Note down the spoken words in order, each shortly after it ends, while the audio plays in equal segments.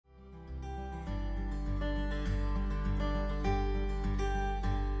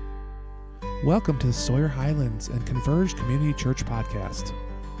Welcome to the Sawyer Highlands and Converge Community Church podcast.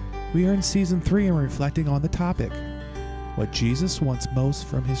 We are in season 3 and reflecting on the topic, what Jesus wants most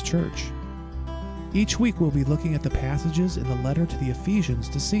from his church. Each week we'll be looking at the passages in the letter to the Ephesians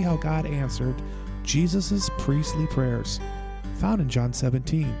to see how God answered Jesus' priestly prayers, found in John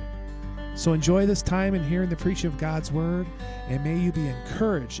 17. So enjoy this time in hearing the preaching of God's word, and may you be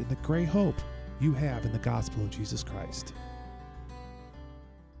encouraged in the great hope you have in the gospel of Jesus Christ.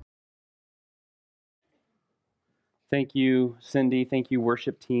 Thank you, Cindy. Thank you,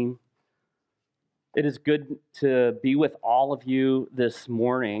 worship team. It is good to be with all of you this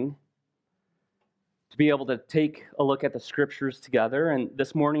morning, to be able to take a look at the scriptures together. And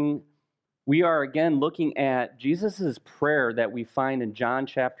this morning, we are again looking at Jesus' prayer that we find in John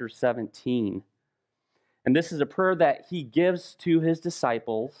chapter 17. And this is a prayer that he gives to his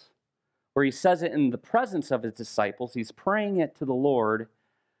disciples, where he says it in the presence of his disciples. He's praying it to the Lord,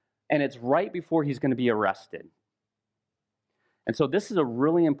 and it's right before he's going to be arrested. And so this is a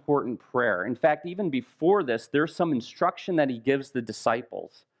really important prayer. In fact, even before this, there's some instruction that he gives the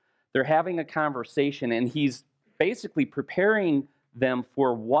disciples. They're having a conversation, and he's basically preparing them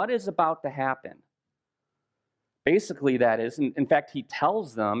for what is about to happen. Basically, that is, in fact, he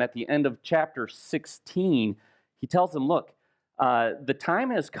tells them at the end of chapter 16, he tells them, look, the time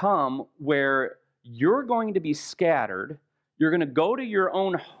has come where you're going to be scattered, you're going to go to your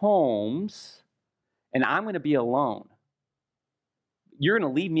own homes, and I'm going to be alone. You're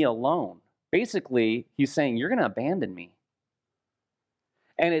going to leave me alone. Basically, he's saying, you're going to abandon me.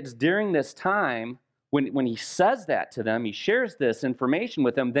 And it's during this time, when he says that to them, he shares this information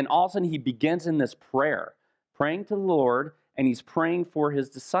with them, then all of a sudden he begins in this prayer, praying to the Lord, and he's praying for his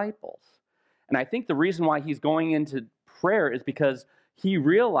disciples. And I think the reason why he's going into prayer is because he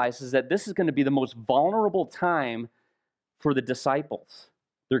realizes that this is going to be the most vulnerable time for the disciples.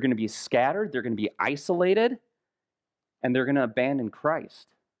 They're going to be scattered, they're going to be isolated, and they're going to abandon Christ.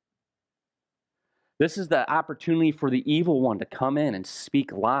 This is the opportunity for the evil one to come in and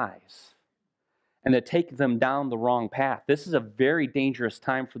speak lies and to take them down the wrong path. This is a very dangerous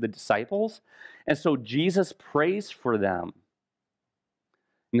time for the disciples, and so Jesus prays for them.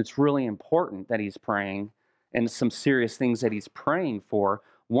 And it's really important that he's praying, and some serious things that he's praying for.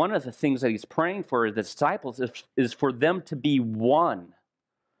 One of the things that he's praying for the disciples is for them to be one.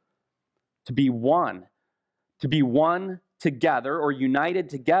 To be one. To be one together or united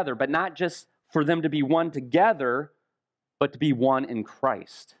together, but not just for them to be one together, but to be one in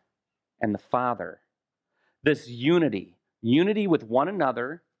Christ and the Father. This unity with one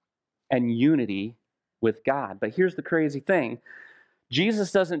another and unity with God. But here's the crazy thing.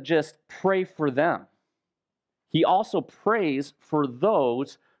 Jesus doesn't just pray for them. He also prays for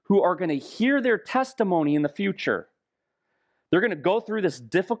those who are going to hear their testimony in the future. They're going to go through this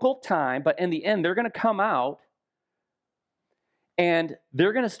difficult time, but in the end, they're going to come out and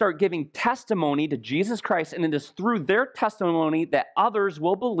they're going to start giving testimony to Jesus Christ, and it is through their testimony that others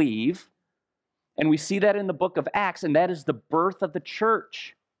will believe. And we see that in the book of Acts, and that is the birth of the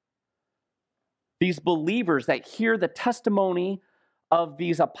church. These believers that hear the testimony of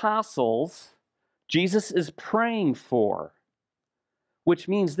these apostles, Jesus is praying for, which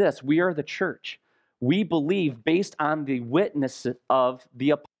means this: we are the church. We believe based on the witness of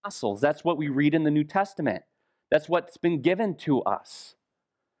the apostles. That's what we read in the New Testament. That's what's been given to us.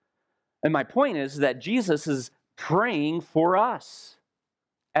 And my point is that Jesus is praying for us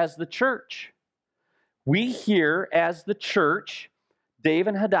as the church. We here as the church, Dave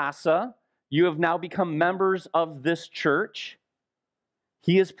and Hadassah, you have now become members of this church.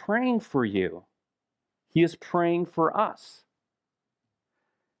 He is praying for you. He is praying for us.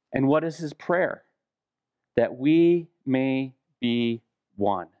 And what is his prayer? That we may be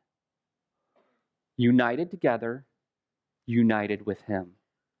one. United together, united with him.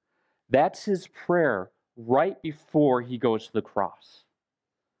 That's his prayer right before he goes to the cross.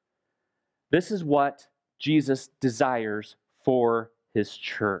 This is what Jesus desires for his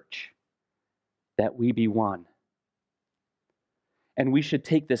church, that we be one. And we should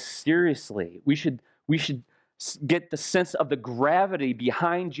take this seriously. We should get the sense of the gravity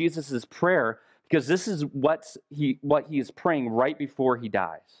behind Jesus' prayer, because this is what he is praying right before he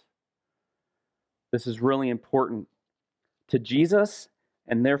dies. This is really important to Jesus,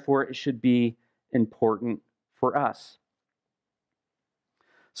 and therefore it should be important for us.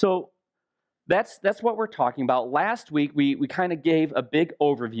 So that's what we're talking about. Last week, we kind of gave a big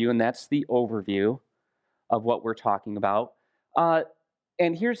overview, and that's the overview of what we're talking about.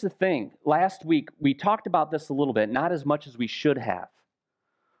 And here's the thing. Last week, we talked about this a little bit, not as much as we should have.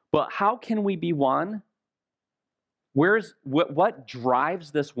 But how can we be one? What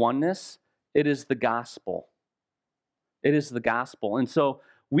drives this oneness? It is the gospel. It is the gospel. And so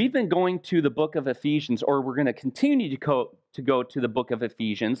we've been going to the book of Ephesians, or we're going to continue to go to the book of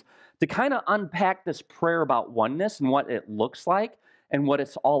Ephesians to kind of unpack this prayer about oneness and what it looks like and what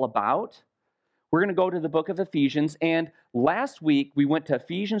it's all about. We're going to go to the book of Ephesians, and last week we went to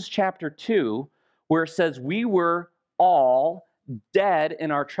Ephesians chapter 2, where it says we were all dead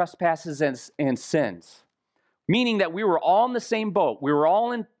in our trespasses and sins, meaning that we were all in the same boat. We were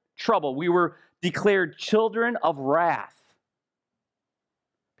all in trouble. We were declared children of wrath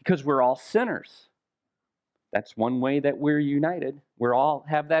because we're all sinners. That's one way that we're united. We all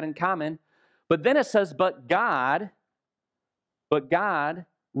have that in common. But then it says, but God,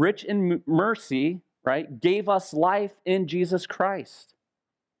 rich in mercy, right, gave us life in Jesus Christ,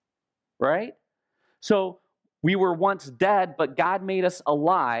 right? So we were once dead, but God made us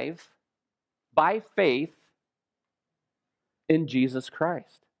alive by faith in Jesus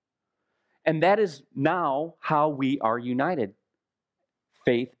Christ. And that is now how we are united.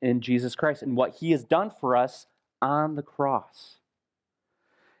 Faith in Jesus Christ and what he has done for us on the cross.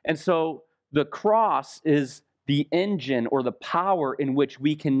 And so the cross is the engine or the power in which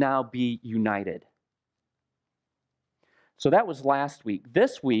we can now be united. So that was last week.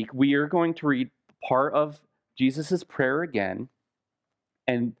 This week, we are going to read part of Jesus' prayer again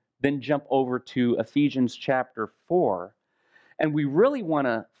and then jump over to Ephesians chapter 4. And we really want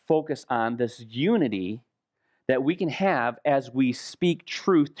to focus on this unity that we can have as we speak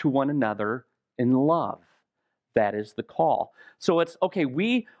truth to one another in love. That is the call. So it's, okay,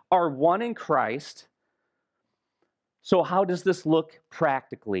 we are one in Christ. So how does this look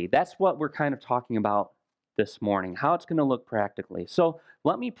practically? That's what we're kind of talking about this morning, how it's going to look practically. So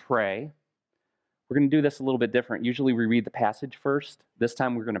let me pray. We're going to do this a little bit different. Usually we read the passage first. This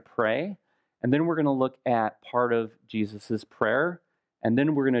time we're going to pray, and then we're going to look at part of Jesus' prayer, and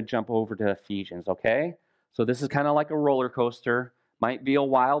then we're going to jump over to Ephesians, okay? So this is kind of like a roller coaster. Might be a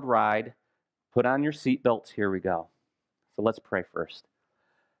wild ride. Put on your seatbelts. Here we go. So let's pray first.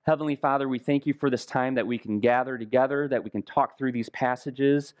 Heavenly Father, we thank you for this time that we can gather together, that we can talk through these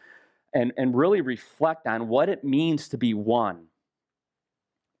passages and really reflect on what it means to be one,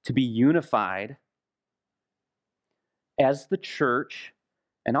 to be unified as the church,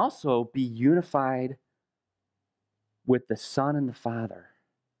 and also be unified with the Son and the Father.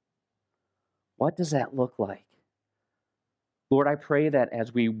 What does that look like? Lord, I pray that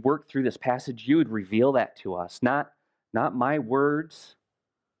as we work through this passage, you would reveal that to us. Not my words,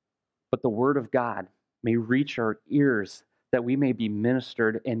 but the word of God may reach our ears, that we may be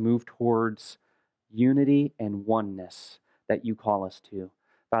ministered and move towards unity and oneness that you call us to.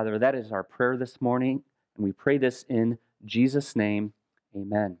 Father, that is our prayer this morning, and we pray this in Jesus' name.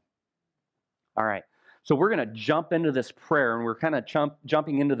 Amen. All right. So we're going to jump into this prayer, and we're kind of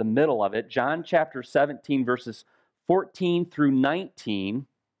jumping into the middle of it. John chapter 17, verses 14 through 19.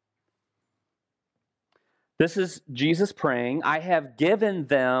 This is Jesus praying, I have given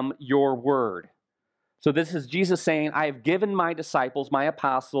them your word. So this is Jesus saying, I have given my disciples, my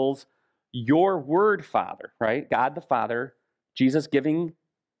apostles, your word, Father, right? God the Father, Jesus giving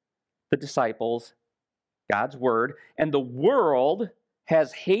the disciples God's word, and the world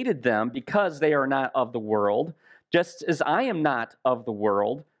has hated them because they are not of the world, just as I am not of the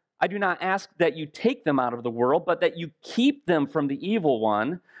world. I do not ask that you take them out of the world, but that you keep them from the evil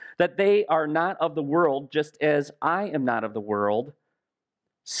one, that they are not of the world, just as I am not of the world.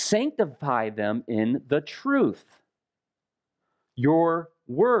 Sanctify them in the truth. Your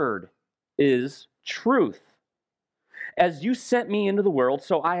word is truth. As you sent me into the world,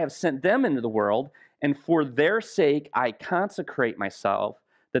 so I have sent them into the world, and for their sake I consecrate myself,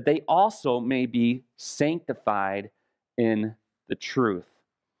 that they also may be sanctified in the truth.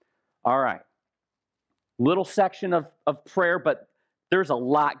 All right. Little section of prayer, but there's a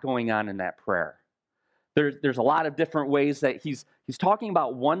lot going on in that prayer. There's a lot of different ways that he's talking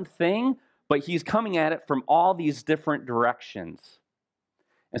about one thing, but he's coming at it from all these different directions.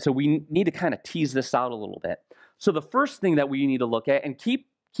 And so we need to kind of tease this out a little bit. So the first thing that we need to look at, and keep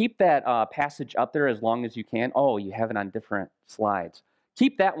that passage up there as long as you can. Oh, you have it on different slides.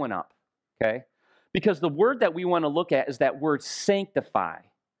 Keep that one up, okay? Because the word that we want to look at is that word sanctify.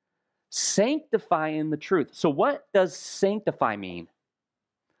 Sanctify in the truth. So what does sanctify mean?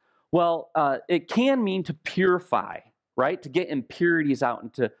 Well, it can mean to purify, right? To get impurities out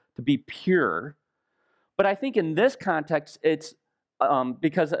and to be pure. But I think in this context, it's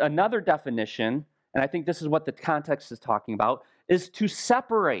because another definition, and I think this is what the context is talking about, is to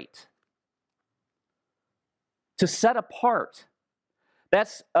separate, to set apart.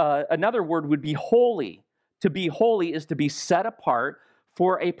 That's another word would be holy. To be holy is to be set apart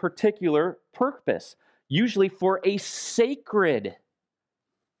for a particular purpose, usually for a sacred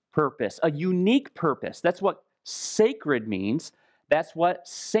purpose, a unique purpose. That's what sacred means. That's what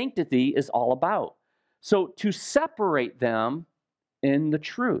sanctity is all about. So to separate them in the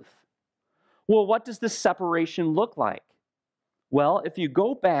truth. Well, what does this separation look like? Well, if you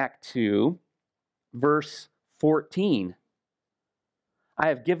go back to verse 14, I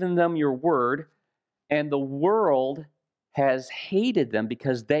have given them your word, and the world has hated them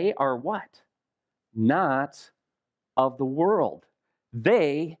because they are what? Not of the world.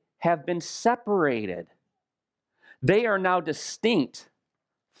 They have been separated. They are now distinct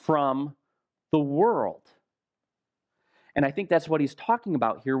from the world. And I think that's what he's talking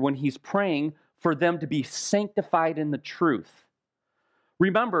about here when he's praying for them to be sanctified in the truth.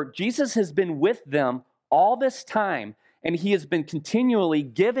 Remember, Jesus has been with them all this time, and he has been continually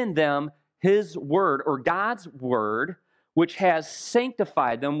giving them his word, or God's word, which has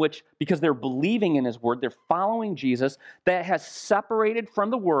sanctified them, which, because they're believing in his word, they're following Jesus, that has separated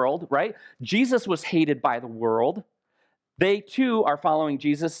from the world, right? Jesus was hated by the world. They too are following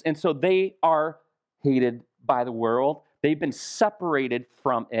Jesus, and so they are hated by the world. They've been separated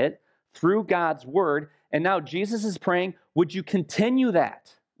from it through God's word, and now Jesus is praying, would you continue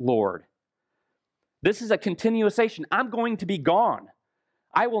that, Lord? This is a continuation. I'm going to be gone.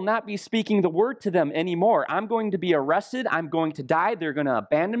 I will not be speaking the word to them anymore. I'm going to be arrested. I'm going to die. They're going to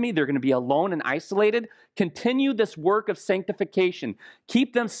abandon me. They're going to be alone and isolated. Continue this work of sanctification.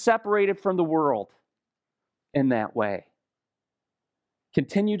 Keep them separated from the world in that way.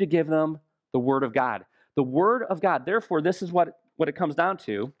 Continue to give them the word of God. The word of God, therefore, this is what it comes down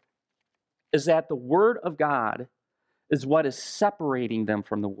to, is that the word of God is what is separating them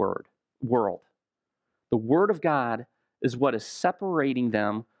from the world. The word of God is what is separating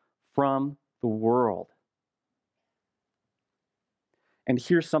them from the world. And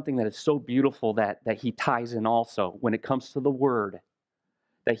here's something that is so beautiful that he ties in also when it comes to the word,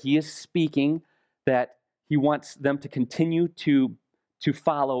 that he is speaking, that he wants them to continue to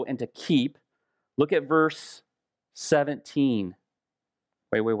follow and to keep. Look at verse 17.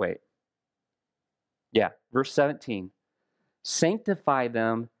 Wait. Yeah, verse 17. Sanctify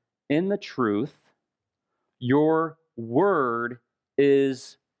them in the truth. Your word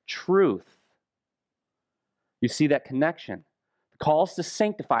is truth. You see that connection. The call is to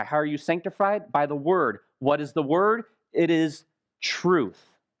sanctify. How are you sanctified? By the word. What is the word? It is truth.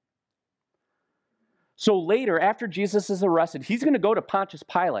 So later, after Jesus is arrested, he's going to go to Pontius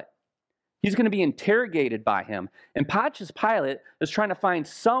Pilate. He's going to be interrogated by him. And Pontius Pilate is trying to find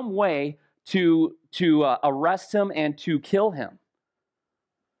some way to arrest him and to kill him.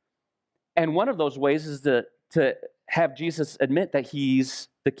 And one of those ways is to have Jesus admit that he's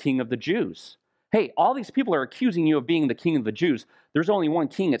the king of the Jews. Hey, all these people are accusing you of being the king of the Jews. There's only one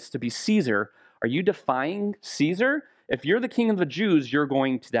king, it's to be Caesar. Are you defying Caesar? If you're the king of the Jews, you're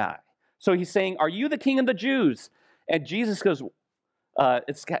going to die. So he's saying, are you the king of the Jews? And Jesus goes,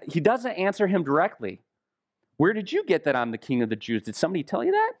 he doesn't answer him directly. Where did you get that I'm the king of the Jews? Did somebody tell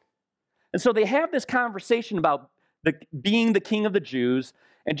you that? And so they have this conversation about being the king of the Jews.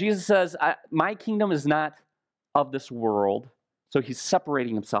 And Jesus says, my kingdom is not of this world. So he's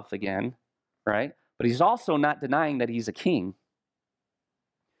separating himself again, right? But he's also not denying that he's a king.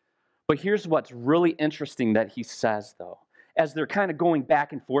 But here's what's really interesting that he says, though, as they're kind of going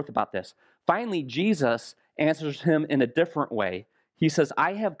back and forth about this. Finally, Jesus answers him in a different way. He says,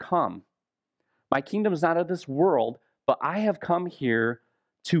 I have come. My kingdom is not of this world, but I have come here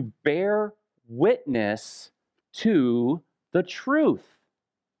to bear witness to the truth.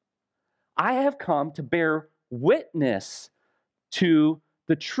 I have come to bear witness to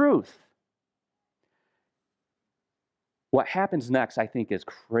the truth. What happens next, I think, is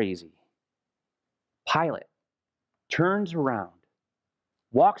crazy. Pilate turns around,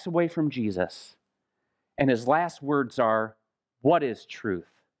 walks away from Jesus, and his last words are, what is truth?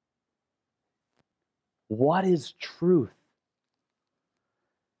 What is truth?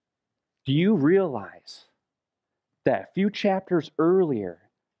 Do you realize that a few chapters earlier,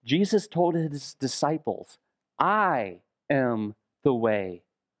 Jesus told his disciples, I am the way,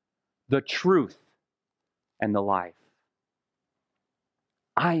 the truth, and the life.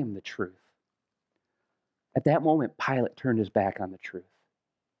 I am the truth. At that moment, Pilate turned his back on the truth.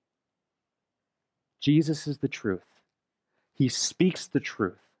 Jesus is the truth. He speaks the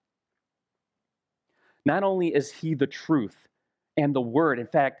truth. Not only is he the truth and the word, in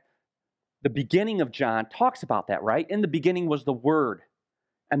fact, the beginning of John talks about that, right? In the beginning was the Word,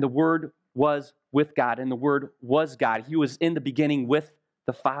 and the Word was with God, and the Word was God. He was in the beginning with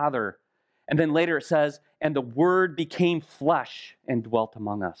the Father. And then later it says, and the Word became flesh and dwelt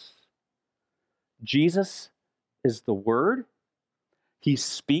among us. Jesus is the Word. He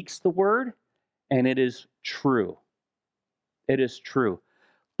speaks the Word, and it is true. It is true.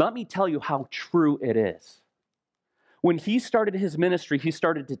 Let me tell you how true it is. When he started his ministry, he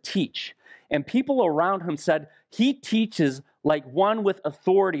started to teach. And people around him said, he teaches like one with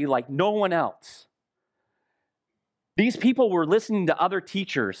authority like no one else. These people were listening to other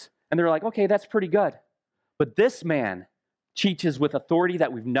teachers, and they're like, okay, that's pretty good. But this man teaches with authority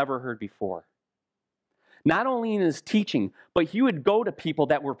that we've never heard before. Not only in his teaching, but he would go to people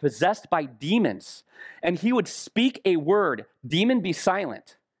that were possessed by demons, and he would speak a word, demon be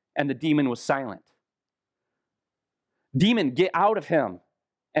silent, and the demon was silent. Demon, get out of him,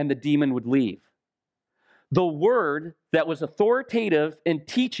 and the demon would leave. The word that was authoritative in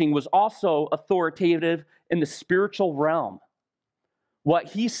teaching was also authoritative in the spiritual realm. What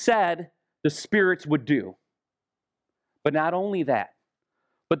he said, the spirits would do. But not only that,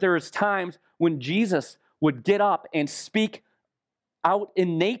 but there was times when Jesus would get up and speak out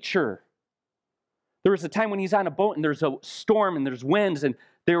in nature. There was a time when he's on a boat and there's a storm and there's winds and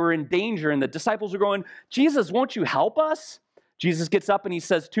they were in danger and the disciples are going, Jesus, won't you help us? Jesus gets up and he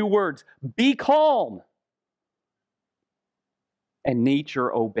says two words, be calm. And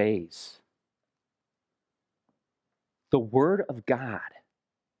nature obeys. The Word of God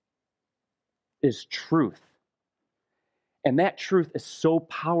is truth. And that truth is so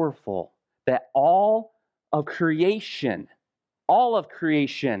powerful that all of creation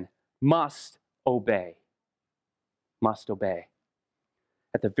must obey. Must obey.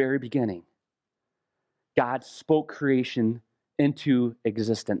 At the very beginning, God spoke creation into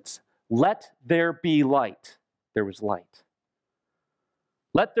existence. Let there be light. There was light.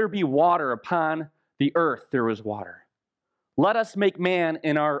 Let there be water upon the earth. There was water. Let us make man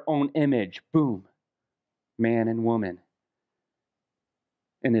in our own image. Boom. Man and woman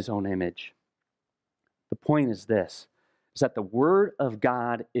in his own image. The point is this, is that the Word of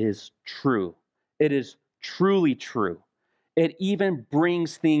God is true. It is truly true. It even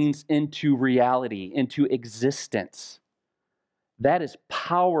brings things into reality, into existence. That is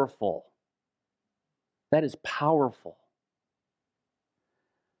powerful. That is powerful.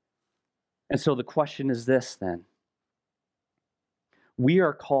 And so the question is this then. We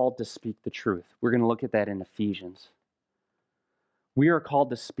are called to speak the truth. We're going to look at that in Ephesians. We are called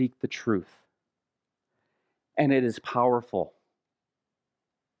to speak the truth. And it is powerful.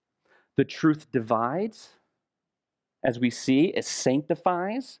 The truth divides, as we see, it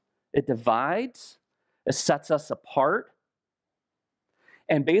sanctifies, it divides, it sets us apart.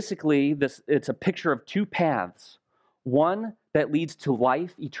 And basically, it's a picture of two paths. One that leads to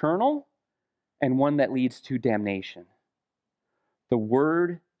life eternal, and one that leads to damnation. The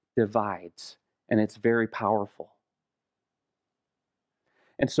Word divides, and it's very powerful.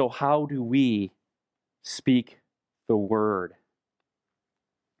 And so how do we speak the Word?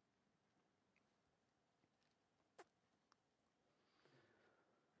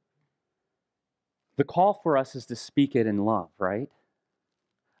 The call for us is to speak it in love, right?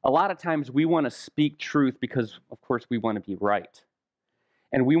 A lot of times we want to speak truth because, of course, we want to be right.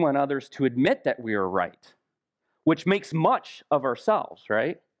 And we want others to admit that we are right, which makes much of ourselves,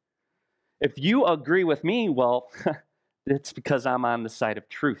 right? If you agree with me, well, it's because I'm on the side of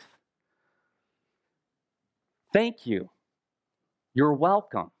truth. Thank you. You're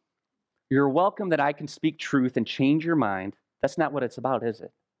welcome. You're welcome that I can speak truth and change your mind. That's not what it's about, is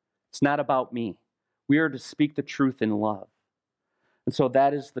it? It's not about me. We are to speak the truth in love. And so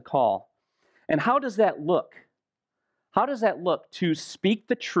that is the call. And how does that look? How does that look to speak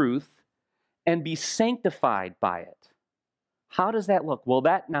the truth and be sanctified by it? How does that look? Well,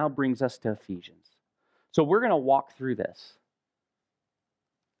 that now brings us to Ephesians. So we're going to walk through this.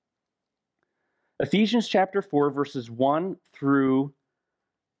 Ephesians chapter 4, verses 1 through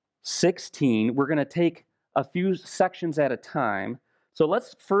 16. We're going to take a few sections at a time. So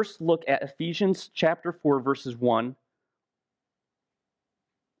let's first look at Ephesians chapter 4, verses 1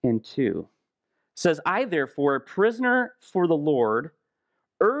 and 2. It says, I, therefore, a prisoner for the Lord,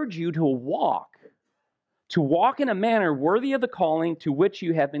 urge you to walk in a manner worthy of the calling to which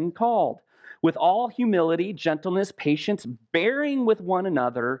you have been called, with all humility, gentleness, patience, bearing with one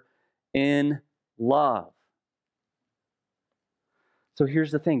another in love. So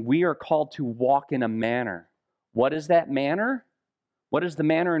here's the thing. We are called to walk in a manner. What is that manner? What is the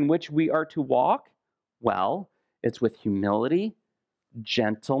manner in which we are to walk? Well, it's with humility,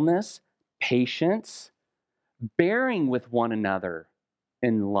 gentleness, patience, bearing with one another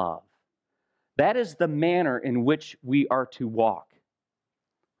in love. That is the manner in which we are to walk.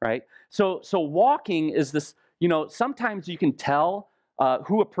 right? So walking is this, sometimes you can tell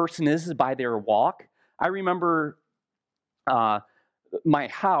who a person is by their walk. I remember my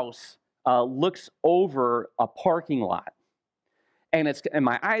house looks over a parking lot, and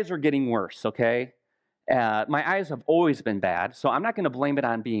my eyes are getting worse, okay? My eyes have always been bad, so I'm not going to blame it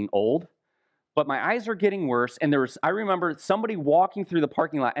on being old, but my eyes are getting worse, and I remember somebody walking through the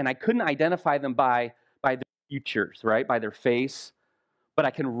parking lot, and I couldn't identify them by their features, right, by their face, but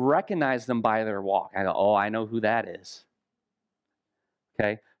I can recognize them by their walk. I go, oh, I know who that is.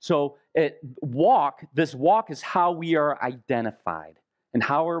 Okay, so this walk is how we are identified. And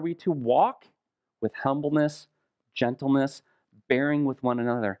how are we to walk? With humbleness, gentleness, bearing with one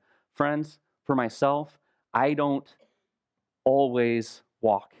another. Friends, for myself, I don't always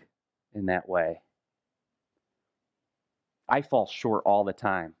walk in that way. I fall short all the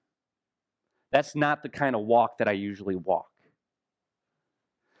time. That's not the kind of walk that I usually walk.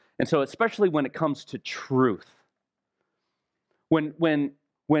 And so, especially when it comes to truth, when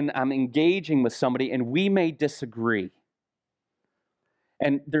I'm engaging with somebody and we may disagree,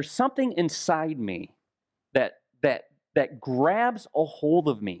 and there's something inside me that grabs a hold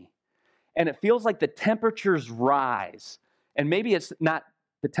of me, and it feels like the temperatures rise, and maybe it's not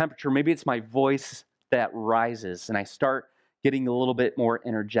the temperature, maybe it's my voice that rises, and I start getting a little bit more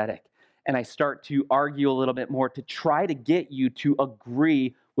energetic, and I start to argue a little bit more to try to get you to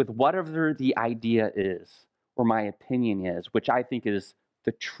agree with whatever the idea is or my opinion is, which I think is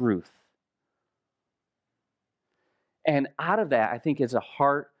the truth. And out of that, I think is a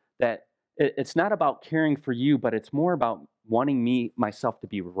heart that it's not about caring for you, but it's more about wanting myself to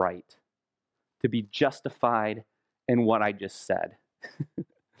be right, to be justified in what I just said.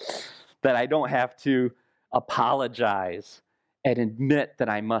 That I don't have to apologize and admit that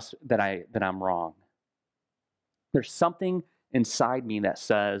I'm wrong. There's something inside me that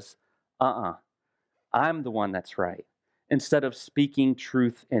says, I'm the one that's right, instead of speaking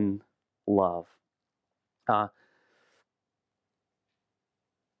truth in love.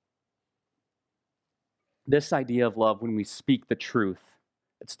 This idea of love, when we speak the truth,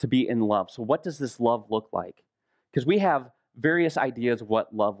 it's to be in love. So what does this love look like? Because we have various ideas of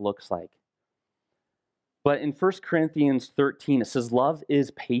what love looks like. But in 1 Corinthians 13, it says love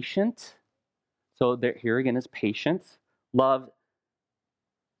is patient. So here again is patience. Love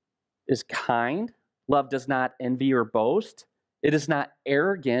is kind. Love does not envy or boast. It is not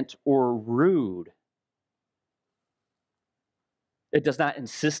arrogant or rude. It does not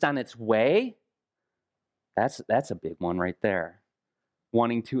insist on its way. That's a big one right there.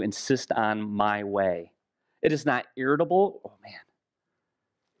 Wanting to insist on my way. It is not irritable. Oh man.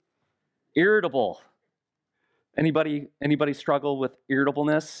 Irritable. Anybody struggle with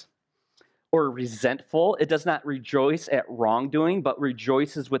irritableness? Or resentful? It does not rejoice at wrongdoing, but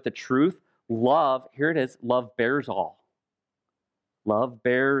rejoices with the truth. Love, here it is, love bears all. Love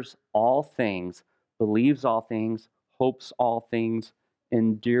bears all things, believes all things, hopes all things,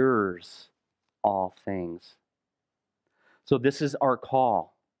 endures all things. So this is our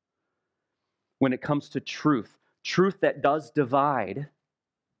call. When it comes to truth that does divide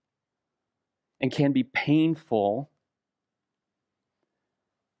and can be painful,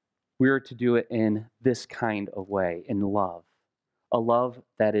 we are to do it in this kind of way, in love. A love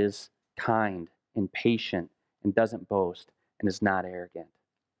that is kind and patient and doesn't boast and is not arrogant.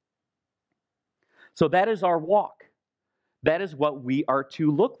 So that is our walk. That is what we are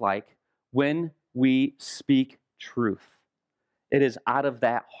to look like when we speak truth. It is out of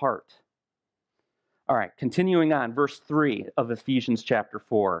that heart. All right, continuing on, verse 3 of Ephesians chapter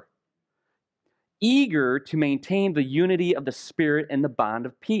 4. Eager to maintain the unity of the Spirit and the bond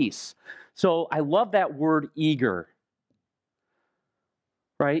of peace. So I love that word eager,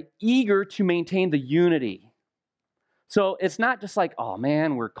 right? Eager to maintain the unity. So it's not just like, oh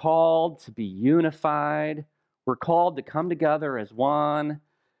man, we're called to be unified. We're called to come together as one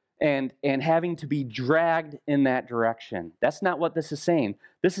and having to be dragged in that direction. That's not what this is saying.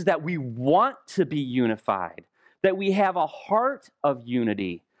 This is that we want to be unified, that we have a heart of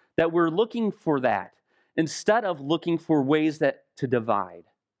unity, that we're looking for that instead of looking for ways to divide.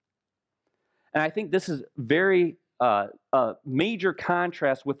 And I think this is very a major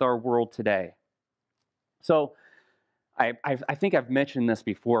contrast with our world today. So I think I've mentioned this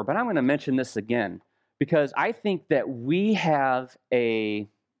before, but I'm going to mention this again because I think that we have a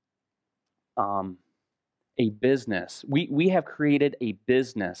business. We have created a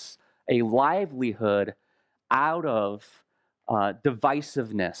business, a livelihood out of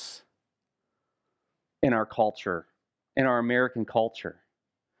divisiveness in our culture, in our American culture.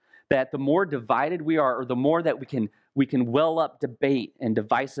 That the more divided we are, or the more that we can well up debate and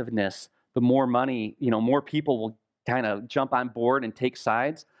divisiveness, the more money, more people will kind of jump on board and take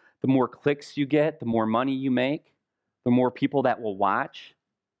sides. The more clicks you get, the more money you make, the more people that will watch.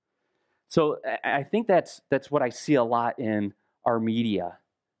 So I think that's what I see a lot in our media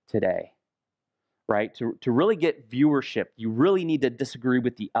today, right? To really get viewership, you really need to disagree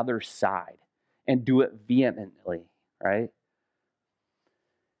with the other side and do it vehemently, right?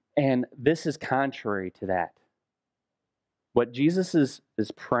 And this is contrary to that. What Jesus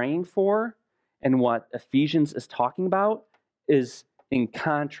is praying for and what Ephesians is talking about is in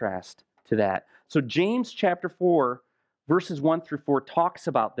contrast to that. So James chapter 4, verses 1 through 4 talks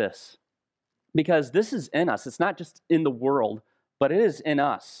about this because this is in us. It's not just in the world, but it is in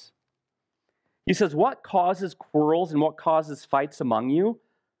us. He says, what causes quarrels and what causes fights among you?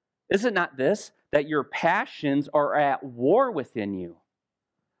 Is it not this, that your passions are at war within you?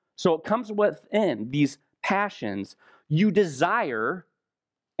 So it comes within these passions. You desire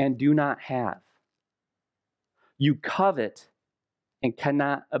and do not have. You covet and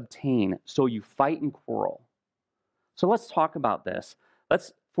cannot obtain. So you fight and quarrel. So let's talk about this.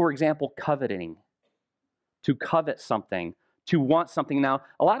 Let's, for example, coveting. To covet something, to want something. Now,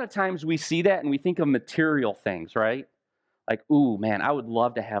 a lot of times we see that and we think of material things, right? Like, ooh, man, I would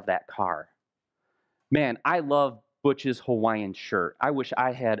love to have that car. Man, I love Butch's Hawaiian shirt. I wish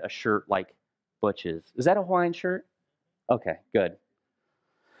I had a shirt like Butch's. Is that a Hawaiian shirt? Okay, good.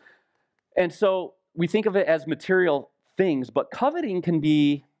 And so we think of it as material things, but coveting can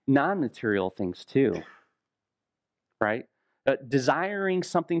be non-material things too, right? Desiring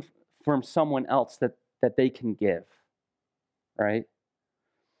something from someone else that they can give, right?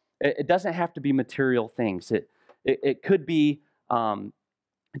 It doesn't have to be material things. It could be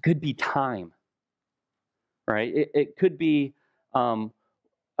time, right? It could be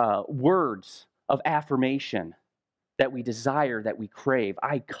words of affirmation that we desire, that we crave.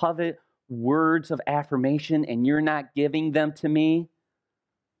 I covet words of affirmation and you're not giving them to me.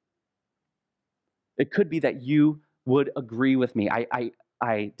 It could be that you would agree with me.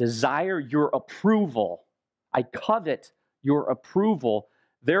 I desire your approval. I covet your approval.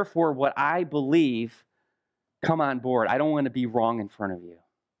 Therefore, what I believe, come on board. I don't want to be wrong in front of you.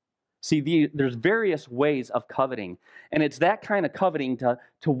 See, there's various ways of coveting. And it's that kind of coveting to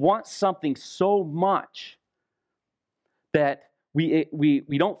want something so much that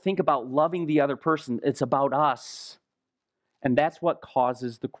we don't think about loving the other person. It's about us. And that's what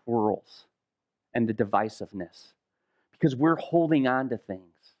causes the quarrels and the divisiveness. Because we're holding on to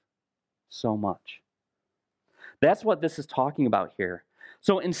things so much. That's what this is talking about here.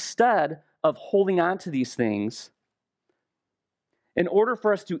 So instead of holding on to these things, in order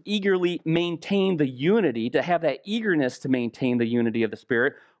for us to eagerly maintain the unity, to have that eagerness to maintain the unity of the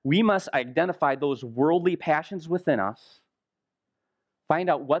Spirit, we must identify those worldly passions within us, find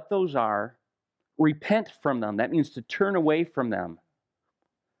out what those are, repent from them. That means to turn away from them.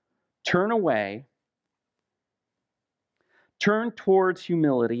 Turn away. Turn towards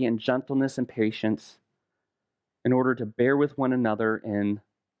humility and gentleness and patience in order to bear with one another in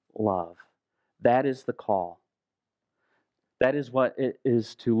love. That is the call. That is what it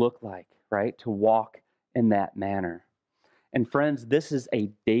is to look like, right? To walk in that manner. And friends, this is a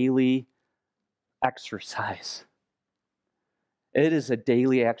daily exercise. It is a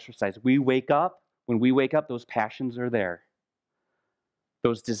daily exercise. When we wake up, those passions are there.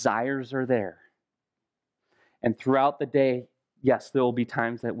 Those desires are there. And throughout the day, yes, there will be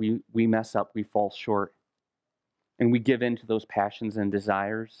times that we mess up, we fall short, and we give in to those passions and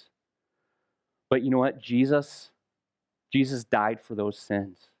desires. But you know what? Jesus died for those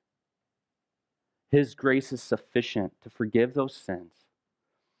sins. His grace is sufficient to forgive those sins.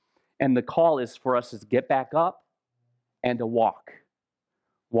 And the call is for us to get back up and to walk.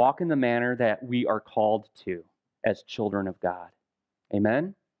 Walk in the manner that we are called to as children of God.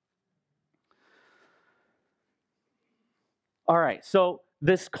 Amen? All right, so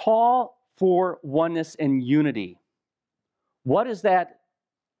this call for oneness and unity. What is that?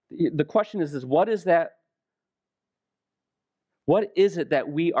 The question is this, what is that? What is it that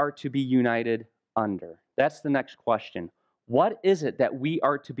we are to be united under? That's the next question. What is it that we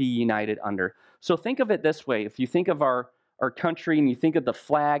are to be united under? So think of it this way. If you think of our country and you think of the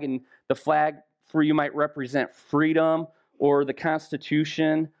flag, and the flag for you might represent freedom or the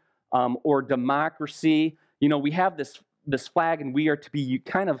Constitution or democracy. You know, we have this flag and we are to be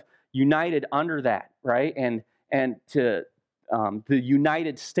kind of united under that, right? And to the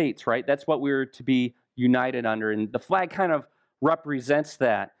United States, right? That's what we're to be united under. And the flag kind of represents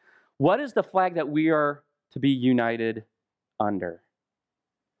that. What is the flag that we are to be united under?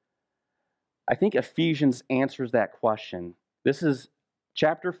 I think Ephesians answers that question. This is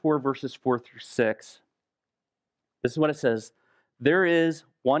chapter 4, verses 4 through 6. This is what it says. There is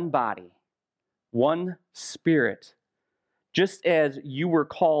one body, one Spirit, just as you were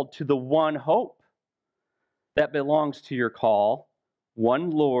called to the one hope that belongs to your call, one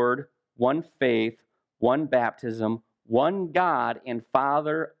Lord, one faith, one baptism, one God and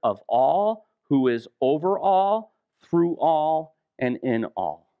Father of all, who is over all, through all, and in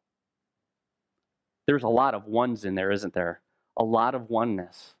all. There's a lot of ones in there, isn't there? A lot of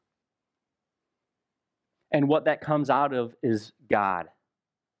oneness. And what that comes out of is God,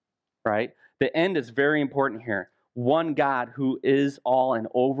 right? The end is very important here. One God who is all and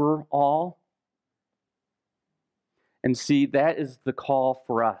over all. And see, that is the call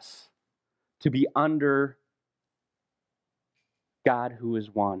for us, to be under God who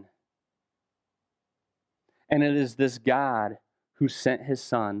is one. And it is this God who sent his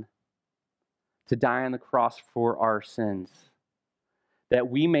Son to die on the cross for our sins, that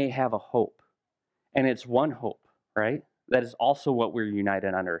we may have a hope. And it's one hope, right? That is also what we're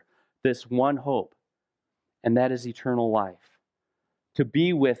united under. This one hope, and that is eternal life, to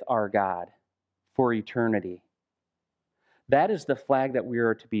be with our God for eternity. That is the flag that we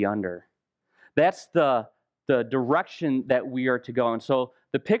are to be under. That's the direction that we are to go. And so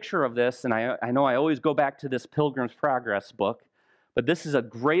the picture of this, and I know I always go back to this Pilgrim's Progress book, but this is a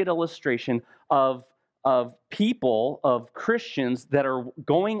great illustration of people, of Christians that are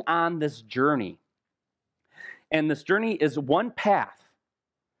going on this journey. And this journey is one path.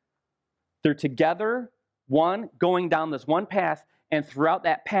 They're together, one, going down this one path, and throughout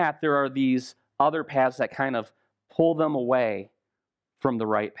that path, there are these other paths that kind of pull them away from the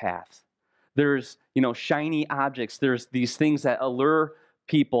right path. There's, shiny objects. There's these things that lure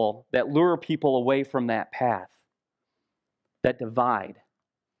people away from that path, that divide.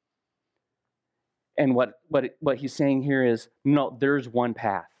 And what he's saying here is, no, there's one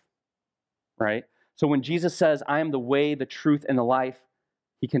path, right? So when Jesus says, I am the way, the truth, and the life,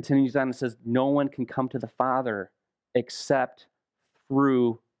 he continues on and says, no one can come to the Father except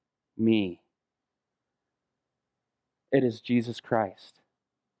through me. It is Jesus Christ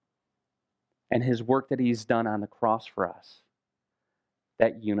and his work that he's done on the cross for us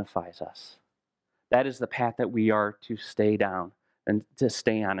that unifies us. That is the path that we are to stay down and to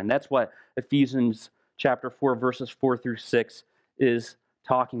stay on. And that's what Ephesians chapter 4, verses 4 through 6 is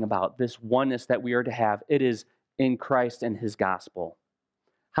talking about, this oneness that we are to have. It is in Christ and his gospel.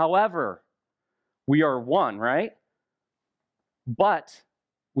 However, we are one, right? But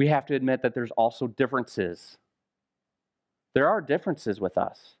we have to admit that there's also differences. There are differences with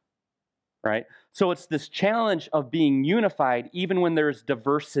us, right? So it's this challenge of being unified even when there's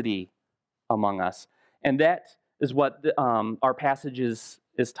diversity among us. And that is what our passage is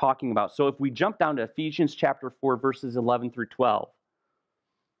talking about. So if we jump down to Ephesians chapter 4, verses 11 through 12,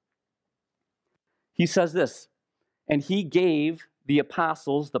 he says this, and he gave the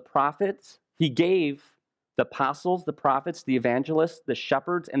apostles, the prophets, he gave the apostles, the prophets, the evangelists, the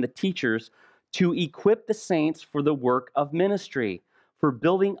shepherds, and the teachers to equip the saints for the work of ministry, for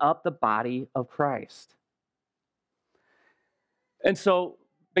building up the body of Christ. And so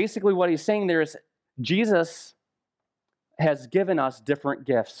basically what he's saying there is Jesus has given us different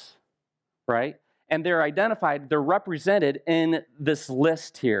gifts, right? And they're identified, they're represented in this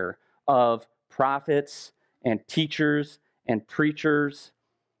list here of prophets and teachers and preachers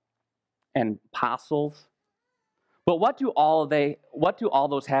and apostles. But what do all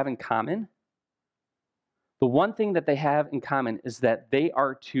those have in common? The one thing that they have in common is that they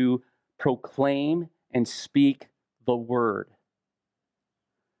are to proclaim and speak the word.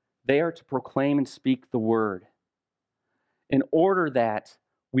 They are to proclaim and speak the word in order that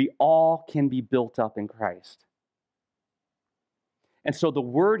we all can be built up in Christ. And so the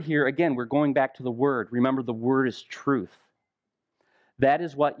word here, again, we're going back to the word. Remember, the word is truth. That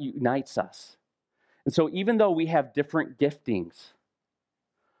is what unites us. And so even though we have different giftings,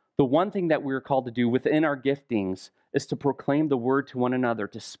 the one thing that we're called to do within our giftings is to proclaim the word to one another,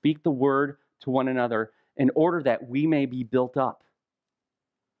 to speak the word to one another in order that we may be built up,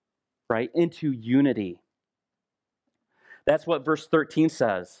 right, into unity. That's what verse 13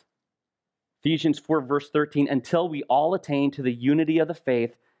 says. Ephesians 4, verse 13, until we all attain to the unity of the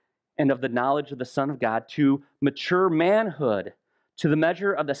faith and of the knowledge of the Son of God, to mature manhood, to the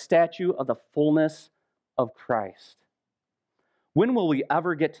measure of the stature of the fullness of Christ. When will we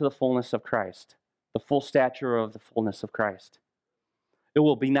ever get to the fullness of Christ? The full stature of the fullness of Christ? It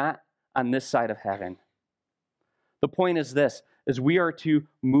will be not on this side of heaven. The point is this, is we are to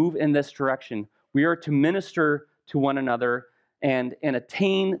move in this direction. We are to minister to one another and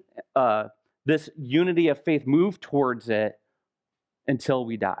attain this unity of faith, move towards it until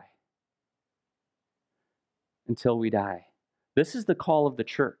we die. Until we die. This is the call of the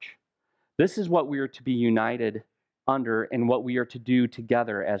church. This is what we are to be united under and what we are to do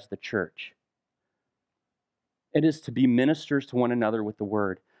together as the church. It is to be ministers to one another with the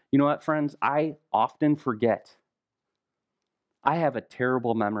word. You know what, friends? I often forget. I have a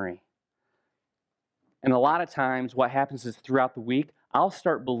terrible memory. And a lot of times what happens is throughout the week, I'll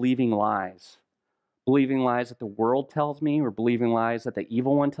start believing lies. Believing lies that the world tells me, or believing lies that the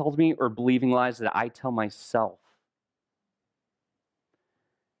evil one tells me, or believing lies that I tell myself.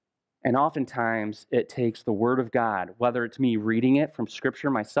 And oftentimes it takes the Word of God, whether it's me reading it from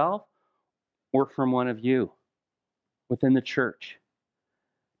Scripture myself or from one of you within the church,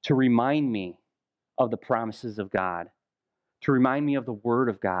 to remind me of the promises of God, to remind me of the Word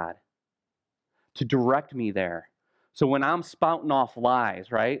of God, to direct me there. So when I'm spouting off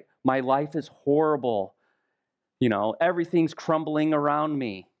lies, right? My life is horrible. You know, everything's crumbling around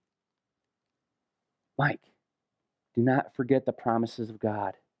me. Mike, do not forget the promises of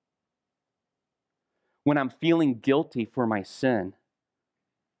God. When I'm feeling guilty for my sin,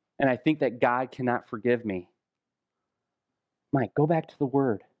 and I think that God cannot forgive me, Mike, go back to the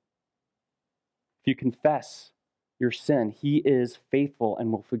Word. If you confess your sin, He is faithful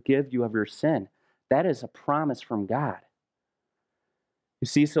and will forgive you of your sin. That is a promise from God. You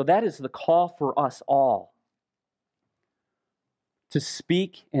see, so that is the call for us all, to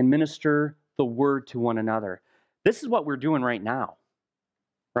speak and minister the word to one another. This is what we're doing right now,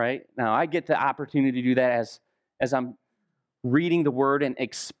 right? Now, I get the opportunity to do that as I'm reading the word and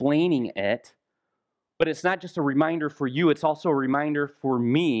explaining it, but it's not just a reminder for you, it's also a reminder for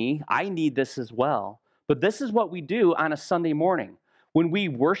me. I need this as well. But this is what we do on a Sunday morning. When we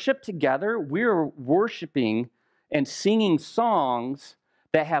worship together, we're worshiping and singing songs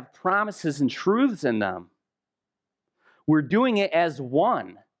that have promises and truths in them. We're doing it as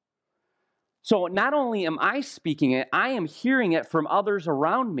one. So not only am I speaking it, I am hearing it from others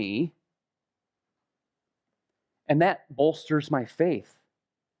around me, and that bolsters my faith.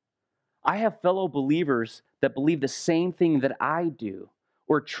 I have fellow believers that believe the same thing that I do,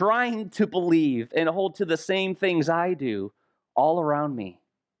 or trying to believe and hold to the same things I do all around me.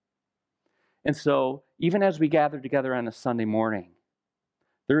 And so, even as we gather together on a Sunday morning,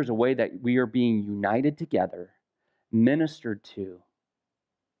 there is a way that we are being united together, ministered to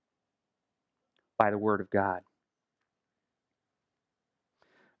by the Word of God.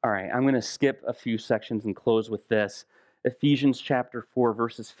 All right, I'm going to skip a few sections and close with this. Ephesians chapter 4,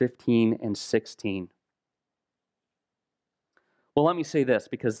 verses 15 and 16. Well, let me say this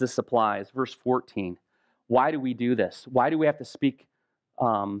because this applies. Verse 14. Why do we do this? Why do we have to speak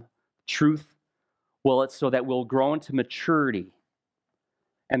truth? Well, it's so that we'll grow into maturity.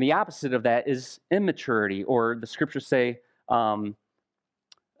 And the opposite of that is immaturity, or the scriptures say, no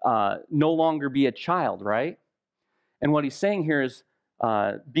longer be a child, right? And what he's saying here is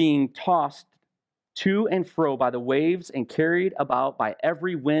being tossed to and fro by the waves and carried about by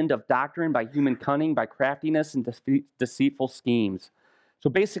every wind of doctrine, by human cunning, by craftiness and deceitful schemes. So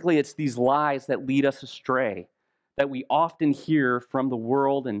basically, it's these lies that lead us astray, that we often hear from the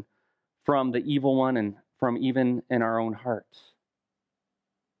world and from the evil one and from even in our own hearts.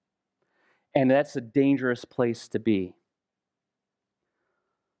 And that's a dangerous place to be.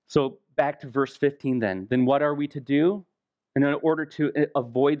 So back to verse 15 then. Then what are we to do? And in order to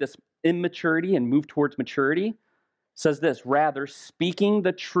avoid this immaturity and move towards maturity, it says this, rather, speaking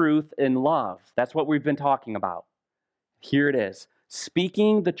the truth in love. That's what we've been talking about. Here it is.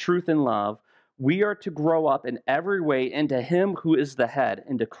 Speaking the truth in love, we are to grow up in every way into Him who is the head,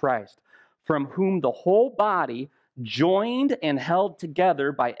 into Christ, from whom the whole body, joined and held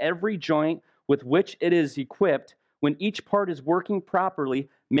together by every joint with which it is equipped, when each part is working properly,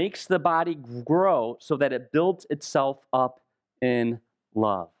 makes the body grow so that it builds itself up in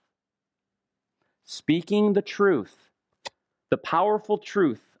love. Speaking the truth, the powerful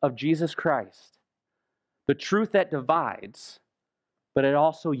truth of Jesus Christ, the truth that divides, but it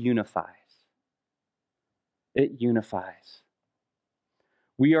also unifies. It unifies.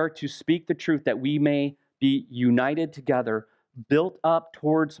 We are to speak the truth that we may be united together, built up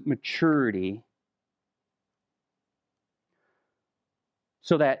towards maturity,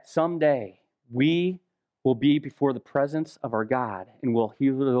 so that someday we will be before the presence of our God and will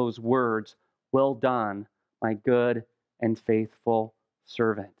hear those words, "Well done, my good and faithful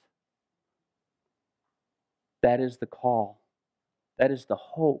servant." That is the call. That is the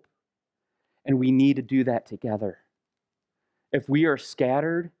hope. And we need to do that together. If we are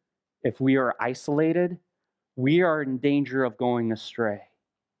scattered, if we are isolated, we are in danger of going astray.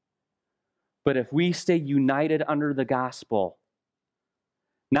 But if we stay united under the gospel,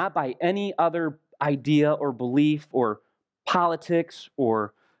 not by any other idea or belief or politics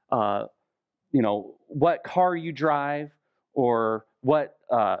or what car you drive or what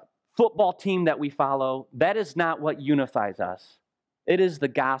football team that we follow, that is not what unifies us. It is the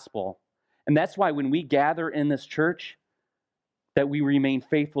gospel. And that's why when we gather in this church, that we remain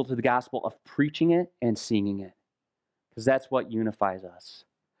faithful to the gospel of preaching it and singing it, because that's what unifies us.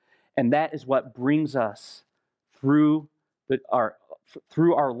 And that is what brings us through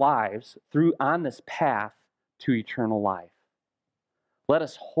our lives, on this path to eternal life. Let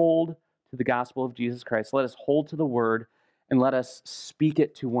us hold to the gospel of Jesus Christ. Let us hold to the word, and let us speak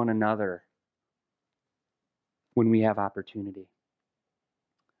it to one another when we have opportunity.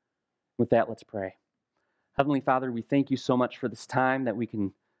 With that, let's pray. Heavenly Father, we thank you so much for this time that we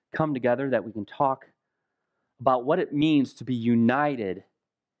can come together, that we can talk about what it means to be united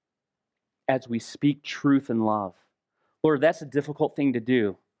as we speak truth and love. Lord, that's a difficult thing to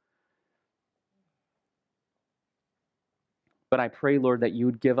do. But I pray, Lord, that you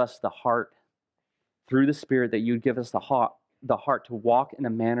would give us the heart, through the Spirit, that you would give us the heart to walk in a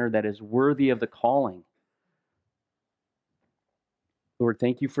manner that is worthy of the calling. Lord,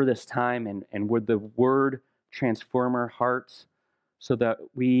 thank you for this time, and would the word transform our hearts so that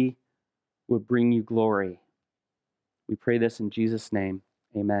we would bring you glory. We pray this in Jesus' name.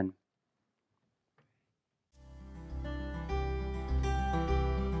 Amen.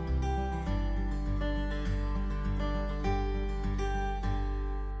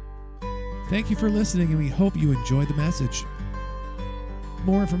 Thank you for listening, and we hope you enjoyed the message.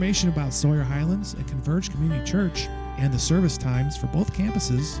 More information about Sawyer Highlands and Converge Community Church and the service times for both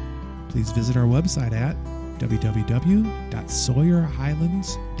campuses, please visit our website at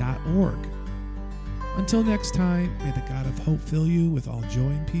www.sawyerhighlands.org. Until next time, may the God of hope fill you with all joy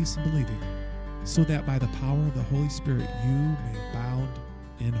and peace in believing, so that by the power of the Holy Spirit you may abound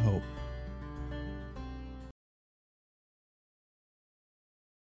in hope.